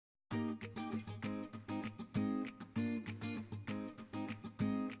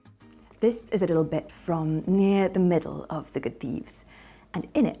This is a little bit from near the middle of The Good Thieves, and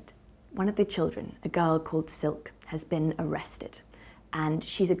in it, one of the children, a girl called Silk, has been arrested. And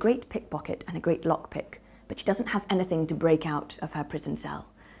she's a great pickpocket and a great lockpick, but she doesn't have anything to break out of her prison cell.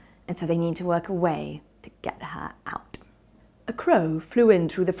 And so they need to work a way to get her out. A crow flew in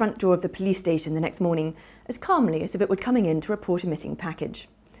through the front door of the police station the next morning as calmly as if it were coming in to report a missing package.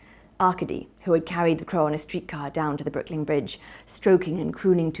 Arcady, who had carried the crow on a streetcar down to the Brooklyn Bridge, stroking and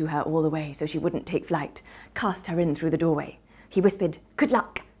crooning to her all the way so she wouldn't take flight, cast her in through the doorway. He whispered, "Good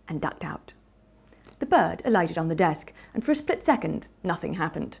luck," and ducked out. The bird alighted on the desk, and for a split second, nothing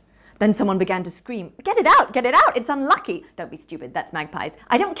happened. Then someone began to scream, "Get it out! Get it out! It's unlucky!" "Don't be stupid, that's magpies."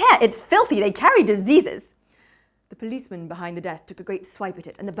 "I don't care, it's filthy, they carry diseases!" The policeman behind the desk took a great swipe at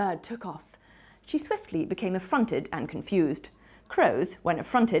it, and the bird took off. She swiftly became affronted and confused. Crows, when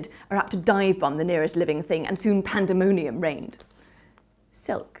affronted, are apt to dive-bomb the nearest living thing, and soon pandemonium reigned.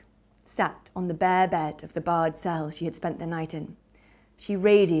 Silk sat on the bare bed of the barred cell she had spent the night in. She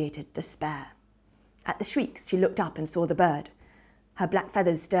radiated despair. At the shrieks, she looked up and saw the bird. Her black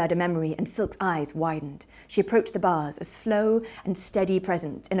feathers stirred a memory, and Silk's eyes widened. She approached the bars, a slow and steady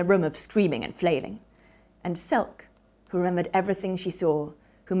presence in a room of screaming and flailing. And Silk, who remembered everything she saw,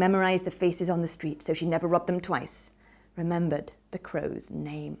 who memorized the faces on the street so she never robbed them twice, remembered the crow's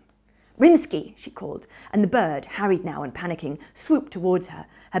name. "Rimsky," she called, and the bird, harried now and panicking, swooped towards her,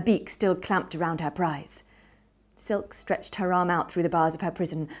 her beak still clamped around her prize. Silk stretched her arm out through the bars of her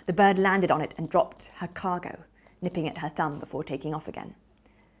prison. The bird landed on it and dropped her cargo, nipping at her thumb before taking off again.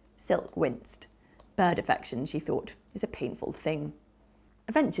 Silk winced. Bird affection, she thought, is a painful thing.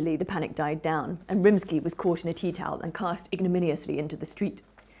 Eventually, the panic died down, and Rimsky was caught in a tea towel and cast ignominiously into the street.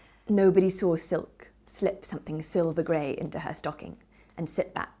 Nobody saw Silk slip something silver grey into her stocking and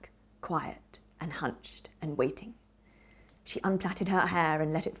sit back, quiet and hunched and waiting. She unplaited her hair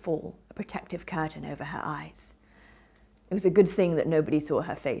and let it fall, a protective curtain over her eyes. It was a good thing that nobody saw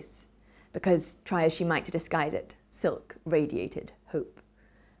her face, because, try as she might to disguise it, Silk radiated hope.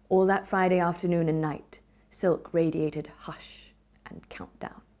 All that Friday afternoon and night, Silk radiated hush and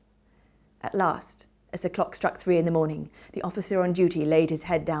countdown. At last, as the clock struck 3 in the morning, the officer on duty laid his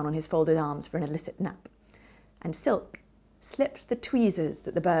head down on his folded arms for an illicit nap, and Silk slipped the tweezers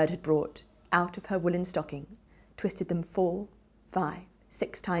that the bird had brought out of her woolen stocking, twisted them 4, 5,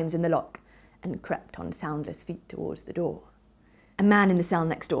 6 times in the lock, and crept on soundless feet towards the door. A man in the cell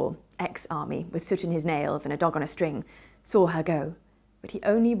next door, ex-army, with soot in his nails and a dog on a string, saw her go, but he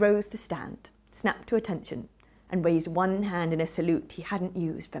only rose to stand, snapped to attention, and raised one hand in a salute he hadn't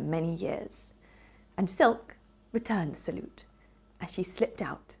used for many years. And Silk returned the salute as she slipped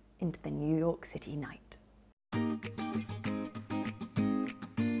out into the New York City night.